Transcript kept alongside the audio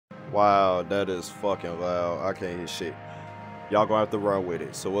Wow, that is fucking loud. I can't hear shit. Y'all gonna have to run with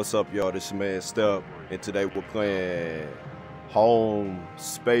it. So what's up, y'all? This is your man Step, and today we're playing Home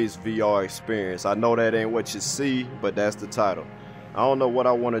Space VR Experience. I know that ain't what you see, but that's the title. I don't know what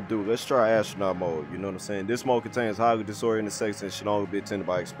I want to do. Let's try astronaut mode. You know what I'm saying? This mode contains highly disorienting sex and should only be attended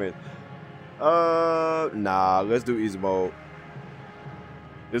by experience. Nah. Let's do easy mode.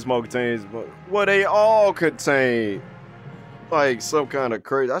 This mode contains what they all contain. Like some kind of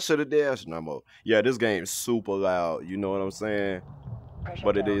crazy. I should have did astronaut mode. Yeah, this game's super loud. You know what I'm saying?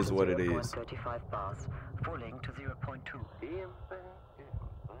 But it is what it is. 35 bars, falling to 0.2.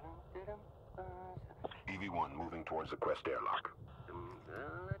 EV1 moving towards the Quest airlock.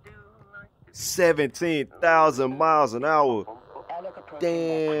 17,000 miles an hour.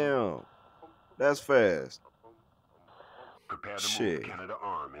 Damn. That's fast. Prepare to Shit. move Canada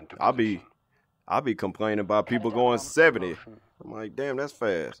arm into I be complaining about people going 70. I'm like, damn, that's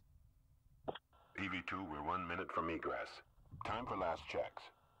fast. EV2, we're 1 minute from egress. Time for last checks.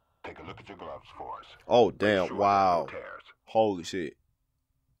 Take a look at your gloves for us. Oh, Make damn. sure Wow. there's no tears. Holy shit.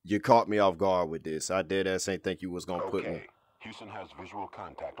 You caught me off guard with this. I did that ain't think you was gonna put me. Okay. Houston has visual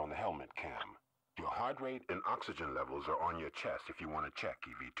contact on the helmet cam. Your heart rate and oxygen levels are on your chest if you want to check,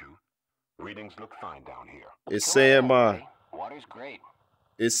 EV2. Readings look fine down here. It's saying my Water's great.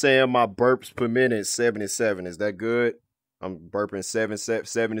 It's saying my burps per minute is 77. Is that good? I'm burping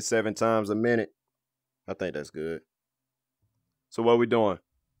 77 times a minute. I think that's good. So what we doing?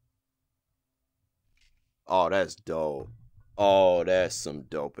 Oh, that's dope. Oh, that's some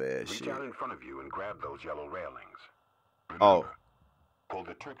dope ass Reach shit. out in front of you and grab those yellow railings. Remember, Oh. pull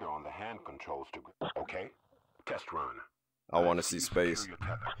the trigger on the hand controls to... Okay? Test run. I want to Let's see you space. secure your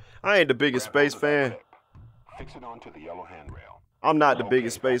tether. I ain't the biggest Grab space hold of that fan. clip. Fix it onto the yellow handrail. I'm not the Okay,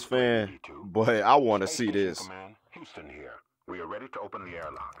 biggest space that's great, fan, E2. but I want to Space see Station this. Command, Houston here. We are ready to open the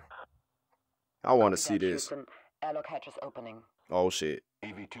airlock. I want to see this. Houston, airlock hatch is opening. Oh shit.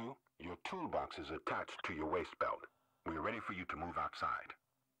 EV2, your toolbox is attached to your waist belt. We are ready for you to move outside.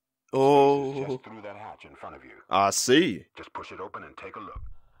 Space is Oh, just through that hatch in front of you. I see. Just push it open and take a look.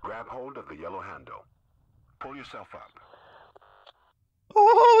 Grab hold of the yellow handle. Pull yourself up.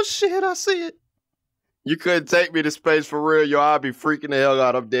 Oh shit, I see it. You couldn't take me to space for real, yo. I'd be freaking the hell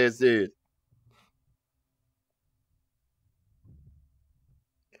out. I'm dead serious.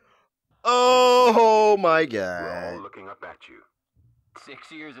 Oh my We're all god. looking up at you.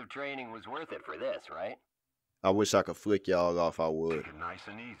 6 years of training was worth it for this, right? I wish I could flick y'all off. I would. Take it nice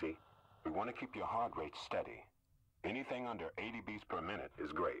and easy. We want to keep your heart rate steady. Anything under 80 beats per minute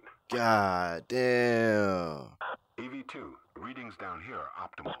is great. God damn. EV2, readings down here are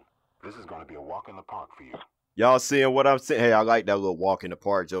optimal. This is going to be a walk in the park for you. Y'all seeing what I'm saying? Hey, I like that little walk in the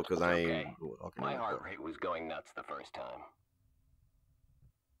park joke because I ain't. Okay. walking My in the heart park. rate was going nuts the first time.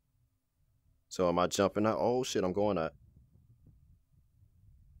 So am I jumping out? Oh shit, I'm going out.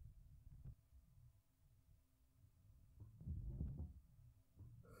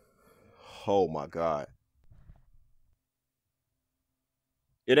 Oh my god.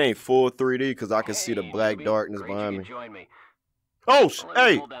 It ain't full 3D because I can see the Hey, black newbie. darkness Great behind you me. could join me. Oh, Let me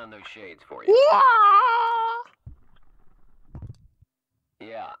hey. pull down those shades for you.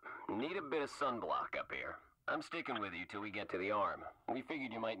 Yeah, need a bit of sunblock up here. I'm sticking with you till we get to the arm. We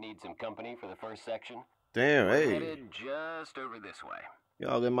figured you might need some company for the first section. Damn, We're hey. headed just over this way.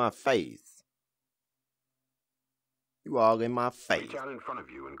 Y'all in my face. You all in my face. Reach out in front of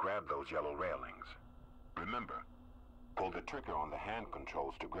you and grab those yellow railings. Remember, pull the trigger on the hand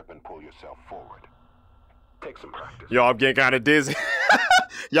controls to grip and pull yourself forward. Take some practice. Yo, I'm getting kind of dizzy.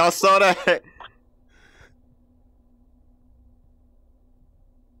 Y'all saw that?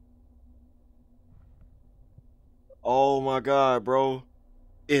 Oh my god, bro.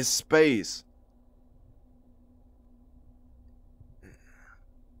 It's space.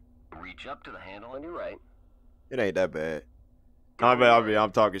 Reach up to the handle on your right. It ain't that bad. Don't worry.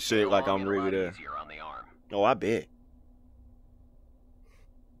 I'm talking shit It'll like all I'm get a really lot there. easier on the arm. Oh, I bet.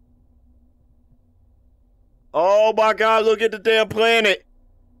 Oh my god, look at the damn planet.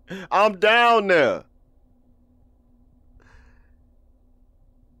 I'm down there.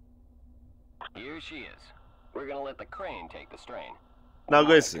 Here she is. We're gonna let the crane take the strain. Now You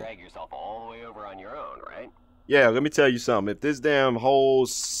wanna listen. drag yourself all the way over on your own, right? Yeah, let me tell you something. If this damn whole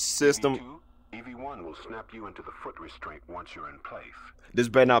system, EV2, EV1 will snap you into the foot restraint once you're in place. this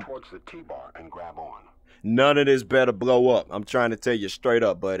better not, Towards the T-bar and grab on. none of this better blow up. I'm trying to tell you straight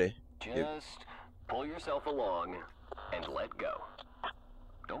up, buddy. Just pull yourself along and let go.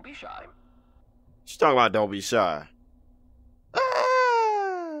 Don't be shy. She's talking about don't be shy. Ah!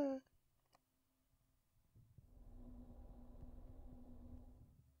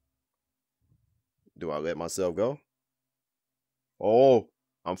 Do I let myself go? Oh,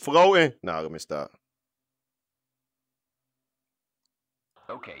 I'm floating. Nah, let me stop.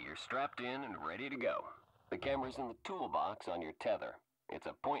 Okay, you're strapped in and ready to go. The camera's in the toolbox on your tether. It's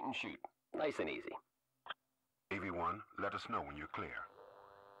a point and shoot. Nice and easy. AV1, let us know when you're clear.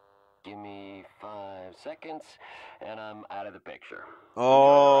 Give me 5 seconds, and I'm out of the picture.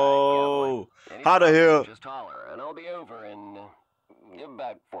 Oh, Any how the hell? Just holler, and I'll be over in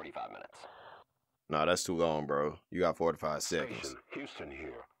about 45 minutes. Nah, that's too long, bro. You got 45 seconds. Station, Houston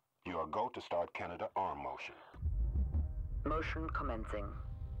here. You are go to start Canada arm motion. Motion commencing.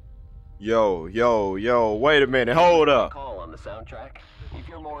 Yo, wait a minute, hold up. Call on the soundtrack. If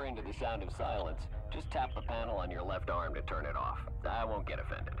you're more into the sound of silence, just tap the panel on your left arm to turn it off. I won't get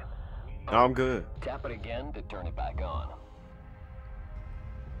offended. I'm good. Tap it again to turn it back on.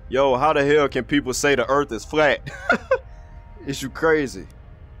 Yo, how the hell can people say the earth is flat? Is you crazy?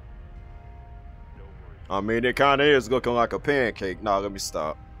 I mean, it kind of is looking like a pancake. Nah, let me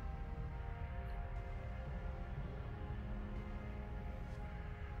stop.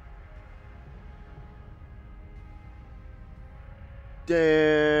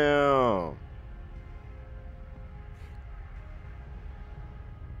 Damn.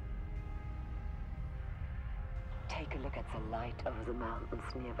 Take a look at the light over the mountains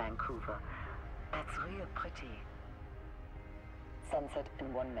near Vancouver. That's real pretty. Sunset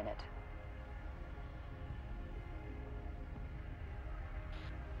in 1 minute.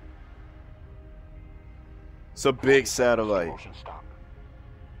 It's a big satellite. Motion stop.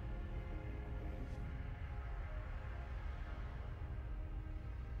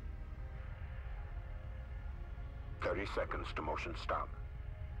 Seconds to motion stop.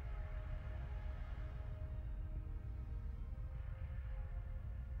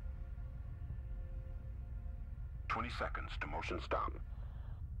 Seconds to motion stop.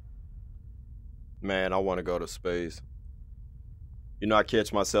 Man, I want to go to space. You know, I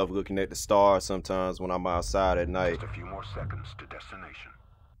catch myself looking at the stars sometimes when I'm outside at night. Just a few more seconds to destination.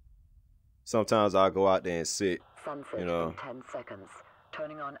 Sometimes I'll go out there and sit, Sunset you know. in 10 seconds.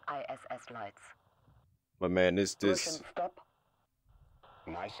 Turning on ISS lights. But man, this. Motion stop.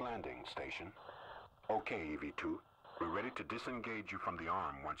 Nice landing, station. Okay, EV2. We're ready to disengage you from the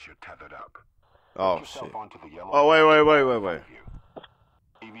arm once you're tethered up. Oh, Put yourself shit. onto the yellow Oh, wait.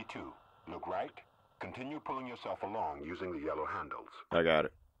 EV2, look right. Continue pulling yourself along using the yellow handles. I got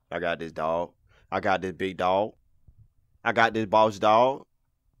it. I got this dog. I got this big dog. I got this boss dog.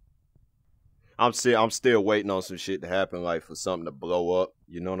 I'm still waiting on some shit to happen, like for something to blow up.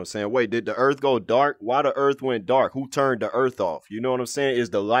 You know what I'm saying? Wait, did the earth go dark? Why the earth went dark? Who turned the earth off? You know what I'm saying? Is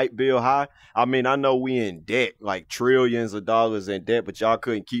the light bill high? I mean, I know we in debt, like trillions of dollars in debt, but y'all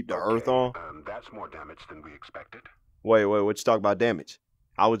couldn't keep the earth on? That's more damage than we expected. Wait, what you talking about damage?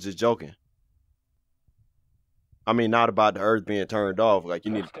 I was just joking. I mean, not about the earth being turned off. Like,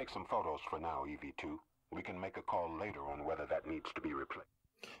 you need Let's take some photos for now, EV2. We can make a call later on whether that needs to be replaced.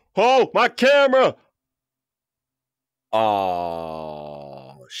 Oh, my camera!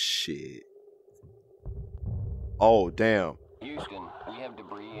 Oh, shit. Oh, damn. Houston, we have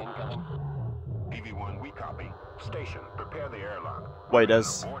debris incoming. EV1, we copy. Station, prepare the airlock. Wait,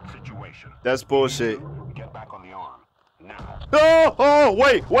 that's situation. That's bullshit. EV2, get back on the arm. Now. Oh,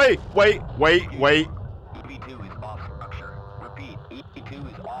 wait. EV2 is off structure. Repeat,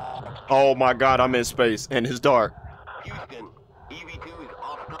 EV2 is off. Oh my God, I'm in space and it's dark. Houston, EV2 is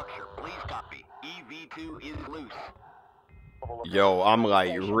off structure. Please copy. EV2 is loose. Yo, I'm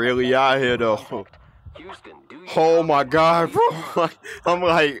like really out here though. Houston, do you Oh my God, bro. I'm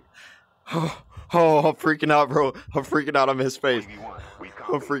like, oh, I'm freaking out, bro. I'm freaking out. I'm in space. EV1, we I'm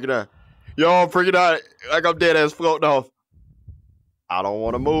copy. freaking out. Yo, I'm freaking out. Like I'm dead ass floating off. I don't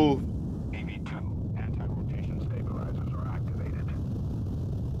want to move. EV2, anti-rotation stabilizers are activated.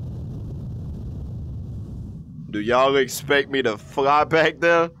 Do y'all expect me to fly back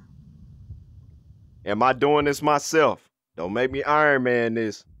there? Am I doing this myself? Don't make me Iron Man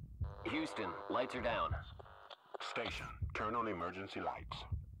this. Houston, lights are down. Station, turn on emergency lights.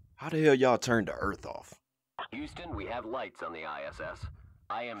 How the hell y'all turned the earth off? Houston, we have lights on the ISS.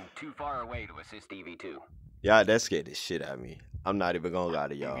 I am too far away to assist EV2. Yeah, that scared the shit out of me. I'm not even gonna lie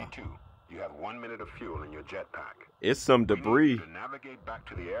to y'all. EV2, you have 1 minute of fuel in your jetpack. It's some We need debris. you to navigate back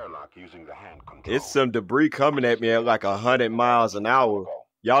to the airlock using the hand control. It's some debris coming at me at like 100 miles an hour.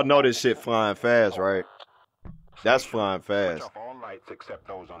 Y'all know this shit flying fast, right? That's flying Switch fast. off all lights except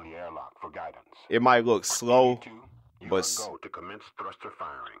those on the airlock for guidance. It might look slow, EV2, you but are go to commence thruster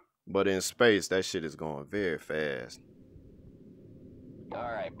firing. but in space, that shit is going very fast.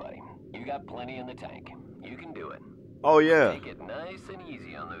 All right, buddy. You got plenty in the tank. You can do it. Oh yeah, Take it nice and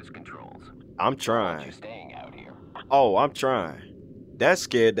easy on those controls. I'm Don't want you trying. staying out here. Oh, I'm trying. That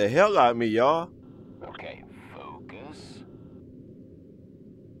scared the hell out of me, y'all. Okay, focus.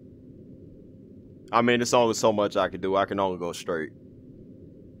 I mean, it's only so much I can do. I can only go straight.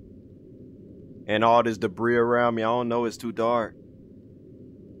 And all this debris around me, I don't know, it's too dark.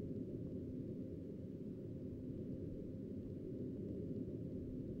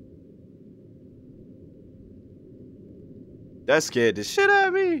 That scared the shit out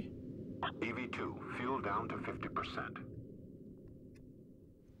of me. EV2, fuel down to 50%.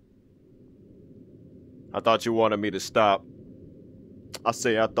 I thought you wanted me to stop. I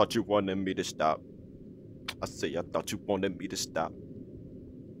thought you wanted me to stop. I thought you wanted me to stop.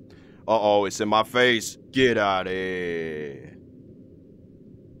 Uh-oh, it's in my face. Get out of here.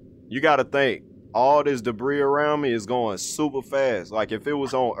 You gotta think, all this debris around me is going super fast. Like if it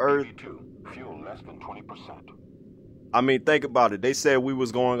was on Earth. EV2, fuel less than 20%. I mean, think about it. They said we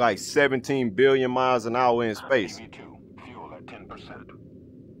was going like 17 billion miles an hour in space. EV2, fuel at 10%.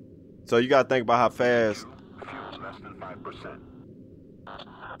 So you gotta think about how fast. Fuel less than 5%.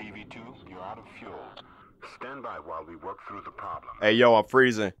 EV2, you're out of fuel. Stand by while we work through the problem. Hey, yo, I'm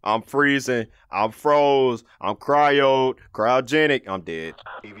freezing. I'm freezing. I'm froze. I'm cryogenic. I'm dead.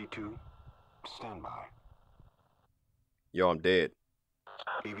 EV2, stand by. Yo, I'm dead.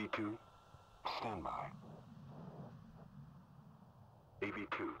 EV2, stand by.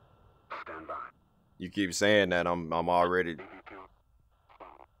 EV2, stand by. You keep saying that. I'm already. EV2,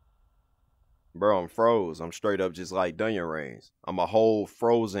 Bro, I'm froze. I'm straight up just like onion rings. I'm a whole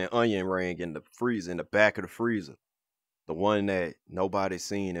frozen onion ring in the freezer, in the back of the freezer. The one that nobody's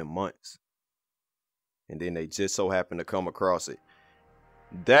seen in months. And then they just so happen to come across it.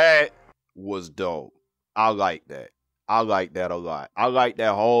 That was dope. I like that. I like that a lot. I like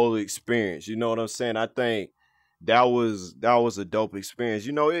that whole experience. You know what I'm saying? I think that was a dope experience.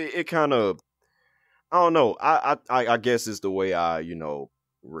 You know, it kind of, I don't know. I guess it's the way I, you know,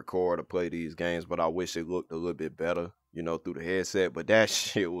 record or play these games, but I wish it looked a little bit better, you know, through the headset. But that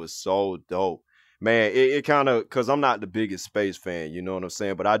shit was so dope. Man, it kind of, because I'm not the biggest space fan, you know what I'm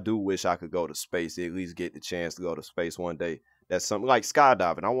saying? But I do wish I could go to space, at least get the chance to go to space one day. That's something like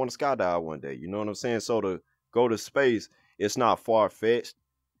skydiving. I want to skydive one day, you know what I'm saying? So to go to space, it's not far-fetched.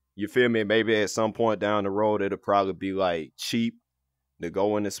 You feel me? Maybe at some point down the road, it'll probably be like cheap to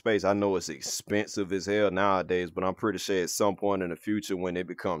go into space. I know it's expensive as hell nowadays, but I'm pretty sure at some point in the future when it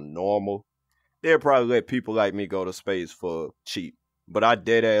become normal, they'll probably let people like me go to space for cheap. But I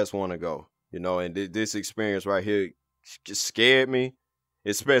dead ass want to go, you know, and this experience right here just scared me,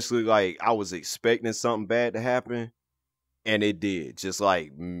 especially like I was expecting something bad to happen, and it did. Just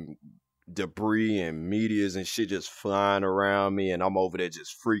like debris and meteors and shit just flying around me, and I'm over there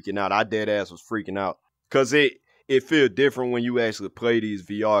just freaking out. I dead ass was freaking out because it feels different when you actually play these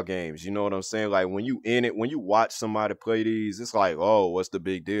VR games. You know what I'm saying? Like when you in it, when you watch somebody play these, it's like, oh, what's the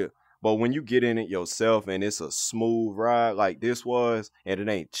big deal? But when you get in it yourself and it's a smooth ride like this was, and it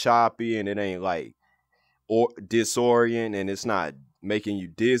ain't choppy and it ain't like or disorient and it's not making you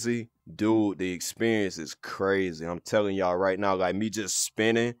dizzy, dude, the experience is crazy. I'm telling y'all right now, like me just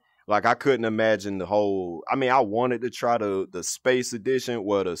spinning. Like I couldn't imagine the whole, I mean, I wanted to try the space edition,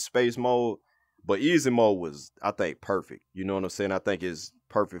 well, the space mode, but easy mode was, I think, perfect. You know what I'm saying? I think it's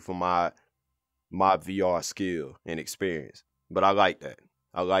perfect for my VR skill and experience. But I like that.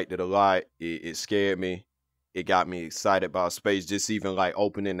 I liked it a lot. It scared me. It got me excited about space, just even like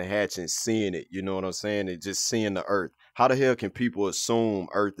opening the hatch and seeing it. You know what I'm saying? And just seeing the Earth. How the hell can people assume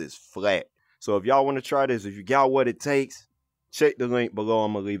Earth is flat? So if y'all want to try this, if you got what it takes, check the link below.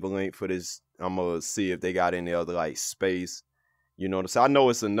 I'm going to leave a link for this. I'm going to see if they got any other like space. You know what I'm saying? I know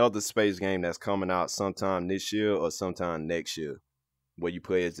it's another space game that's coming out sometime this year or sometime next year where you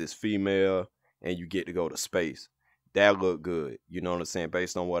play as this female and you get to go to space. That looked good. You know what I'm saying?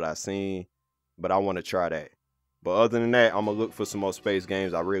 Based on what I seen. But I want to try that. But other than that, I'm going to look for some more space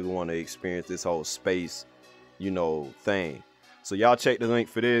games. I really want to experience this whole space, you know, thing. So y'all check the link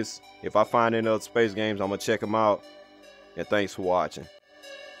for this. If I find any other space games, I'm going to check them out. And thanks for watching.